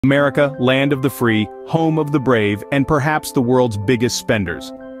America, land of the free, home of the brave, and perhaps the world's biggest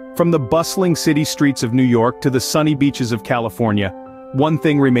spenders. From the bustling city streets of New York to the sunny beaches of California, one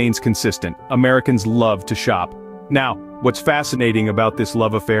thing remains consistent: Americans love to shop. Now, what's fascinating about this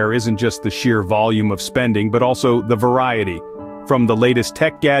love affair isn't just the sheer volume of spending, but also the variety. From the latest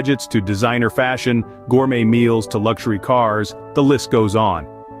tech gadgets to designer fashion, gourmet meals to luxury cars, the list goes on.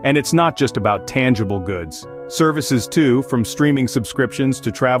 And it's not just about tangible goods. Services too, from streaming subscriptions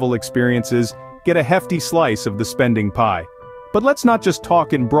to travel experiences, get a hefty slice of the spending pie. But let's not just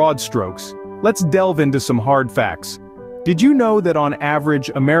talk in broad strokes. Let's delve into some hard facts. Did you know that on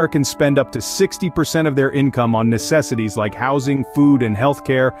average, Americans spend up to 60% of their income on necessities like housing, food, and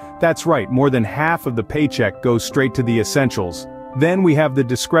healthcare? That's right, more than half of the paycheck goes straight to the essentials. Then we have the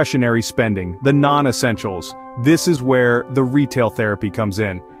discretionary spending, the non-essentials. This is where the retail therapy comes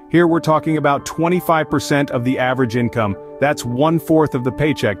in. Here we're talking about 25% of the average income. That's 1/4 of the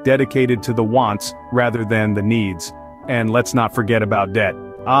paycheck dedicated to the wants rather than the needs. And let's not forget about debt.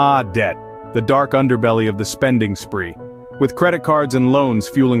 Debt. The dark underbelly of the spending spree. With credit cards and loans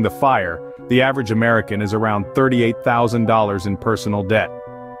fueling the fire, the average American is around $38,000 in personal debt.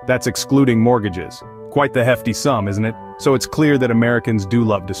 That's excluding mortgages. Quite the hefty sum, isn't it? So it's clear that Americans do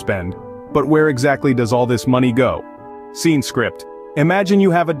love to spend. But where exactly does all this money go? Scene script. Imagine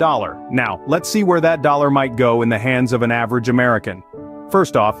you have $1. Now, let's see where that dollar might go in the hands of an average American.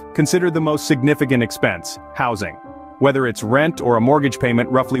 First off, consider the most significant expense: housing. Whether it's rent or a mortgage payment,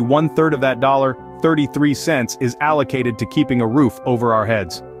 roughly 1/3 of that dollar, 33 cents, is allocated to keeping a roof over our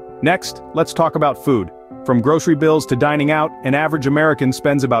heads. Next, let's talk about food. From grocery bills to dining out, an average American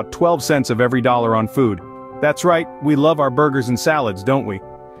spends about 12 cents of every dollar on food. That's right, we love our burgers and salads, don't we?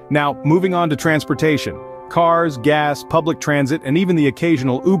 Now, moving on to transportation. Cars, gas, public transit, and even the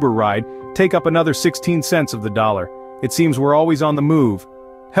occasional Uber ride take up another 16 cents of the dollar. It seems we're always on the move.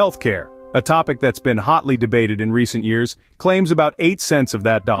 Healthcare, a topic that's been hotly debated in recent years, claims about 8 cents of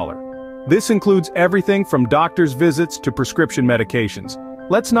that dollar. This includes everything from doctor's visits to prescription medications.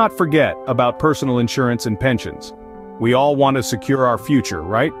 Let's not forget about personal insurance and pensions. We all want to secure our future,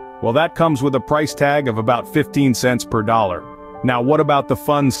 right? Well, that comes with a price tag of about 15 cents per dollar. Now, what about the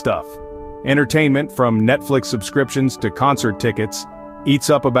fun stuff? Entertainment, from Netflix subscriptions to concert tickets,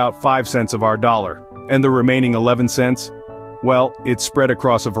 eats up about 5 cents of our dollar. And the remaining 11 cents? Well, it's spread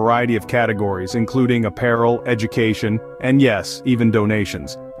across a variety of categories, including apparel, education, and yes, even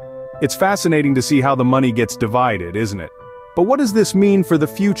donations. It's fascinating to see how the money gets divided, isn't it? But what does this mean for the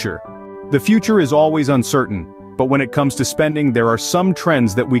future? The future is always uncertain, but when it comes to spending, there are some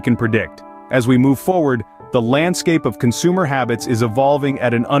trends that we can predict. As we move forward, the landscape of consumer habits is evolving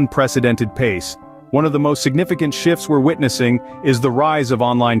at an unprecedented pace. One of the most significant shifts we're witnessing is the rise of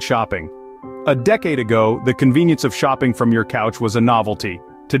online shopping. A decade ago, the convenience of shopping from your couch was a novelty.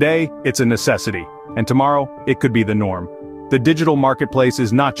 Today, it's a necessity. And tomorrow, it could be the norm. The digital marketplace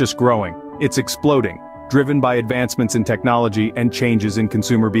is not just growing, it's exploding, driven by advancements in technology and changes in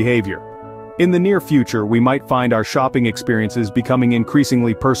consumer behavior. In the near future, we might find our shopping experiences becoming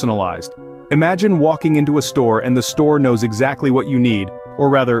increasingly personalized. Imagine walking into a store and the store knows exactly what you need, or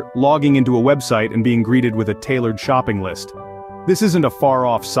rather, logging into a website and being greeted with a tailored shopping list. This isn't a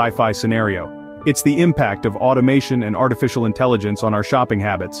far-off sci-fi scenario. It's the impact of automation and artificial intelligence on our shopping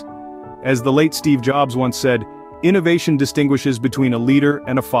habits. As the late Steve Jobs once said, innovation distinguishes between a leader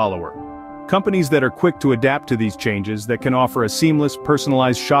and a follower. Companies that are quick to adapt to these changes, that can offer a seamless,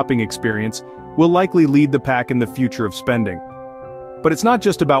 personalized shopping experience, will likely lead the pack in the future of spending. But it's not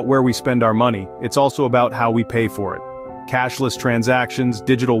just about where we spend our money, it's also about how we pay for it. Cashless transactions,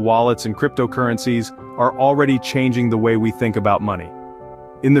 digital wallets, and cryptocurrencies are already changing the way we think about money.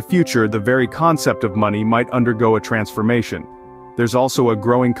 In the future, the very concept of money might undergo a transformation. There's also a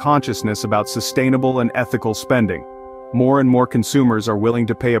growing consciousness about sustainable and ethical spending. More and more consumers are willing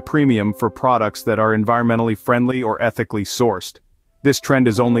to pay a premium for products that are environmentally friendly or ethically sourced. This trend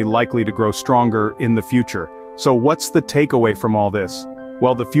is only likely to grow stronger in the future. So what's the takeaway from all this?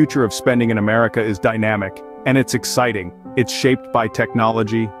 Well, the future of spending in America is dynamic, and it's exciting. It's shaped by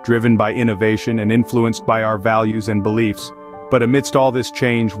technology, driven by innovation, and influenced by our values and beliefs. But amidst all this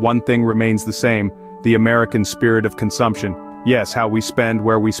change, one thing remains the same: the American spirit of consumption. Yes, how we spend,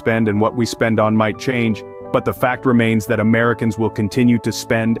 where we spend, and what we spend on might change, but the fact remains that Americans will continue to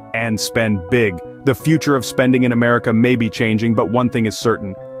spend, and spend big. The future of spending in America may be changing, but one thing is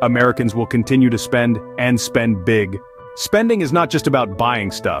certain: Americans will continue to spend, and spend big. Spending is not just about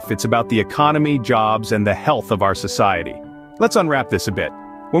buying stuff, it's about the economy, jobs, and the health of our society. Let's unwrap this a bit.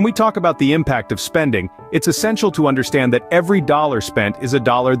 When we talk about the impact of spending, it's essential to understand that every dollar spent is a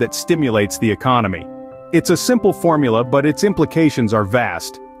dollar that stimulates the economy. It's a simple formula, but its implications are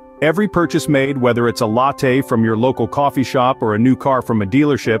vast. Every purchase made, whether it's a latte from your local coffee shop or a new car from a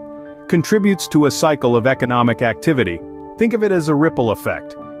dealership, contributes to a cycle of economic activity. Think of it as a ripple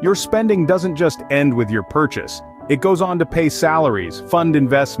effect. Your spending doesn't just end with your purchase. It goes on to pay salaries, fund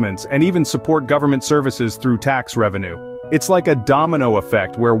investments, and even support government services through tax revenue. It's like a domino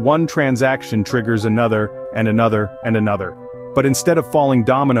effect where one transaction triggers another, and another, and another. But instead of falling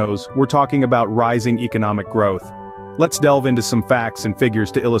dominoes, we're talking about rising economic growth. Let's delve into some facts and figures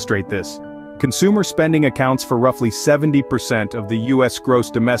to illustrate this. Consumer spending accounts for roughly 70% of the US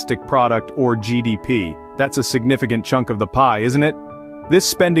gross domestic product, or GDP. That's a significant chunk of the pie, isn't it? This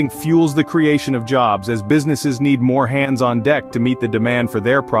spending fuels the creation of jobs as businesses need more hands on deck to meet the demand for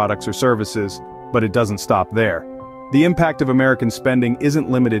their products or services, but it doesn't stop there. The impact of American spending isn't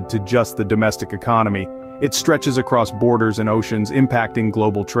limited to just the domestic economy. It stretches across borders and oceans, impacting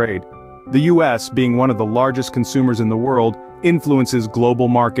global trade. The US, being one of the largest consumers in the world, influences global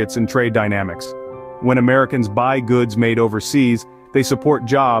markets and trade dynamics. When Americans buy goods made overseas, they support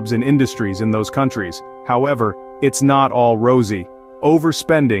jobs and industries in those countries. However, it's not all rosy.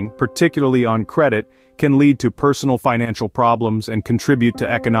 Overspending, particularly on credit, can lead to personal financial problems and contribute to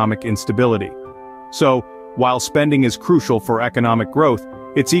economic instability. So, while spending is crucial for economic growth,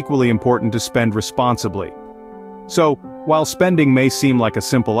 it's equally important to spend responsibly. So, while spending may seem like a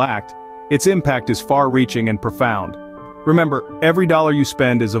simple act, its impact is far-reaching and profound. Remember, every dollar you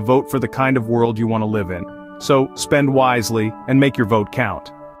spend is a vote for the kind of world you want to live in. So, spend wisely and make your vote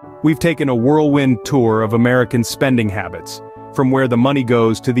count. We've taken a whirlwind tour of American spending habits, from where the money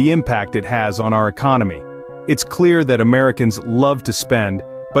goes to the impact it has on our economy. It's clear that Americans love to spend,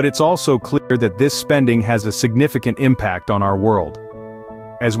 but it's also clear that this spending has a significant impact on our world.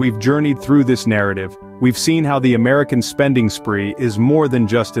 As we've journeyed through this narrative, we've seen how the American spending spree is more than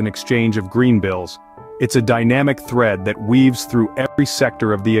just an exchange of green bills. It's a dynamic thread that weaves through every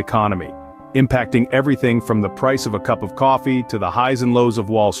sector of the economy, impacting everything from the price of a cup of coffee to the highs and lows of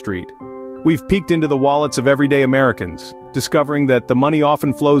Wall Street. We've peeked into the wallets of everyday Americans, discovering that the money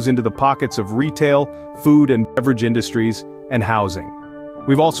often flows into the pockets of retail, food and beverage industries, and housing.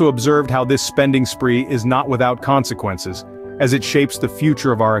 We've also observed how this spending spree is not without consequences, as it shapes the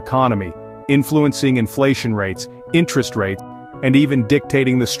future of our economy, influencing inflation rates, interest rates, and even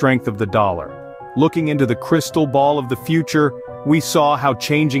dictating the strength of the dollar. Looking into the crystal ball of the future, we saw how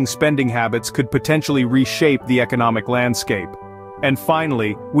changing spending habits could potentially reshape the economic landscape. And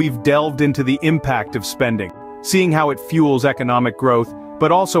finally, we've delved into the impact of spending, seeing how it fuels economic growth,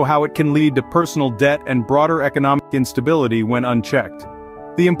 but also how it can lead to personal debt and broader economic instability when unchecked.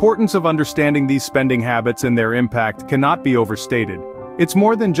 The importance of understanding these spending habits and their impact cannot be overstated. It's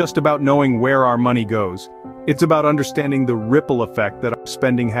more than just about knowing where our money goes. It's about understanding the ripple effect that our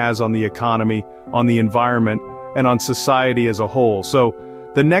spending has on the economy, on the environment, and on society as a whole. So,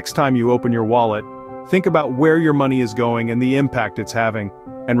 the next time you open your wallet, think about where your money is going and the impact it's having.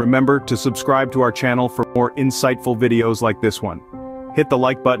 And remember to subscribe to our channel for more insightful videos like this one. Hit the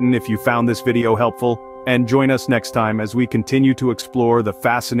like button if you found this video helpful, and join us next time as we continue to explore the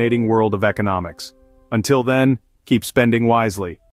fascinating world of economics. Until then, keep spending wisely.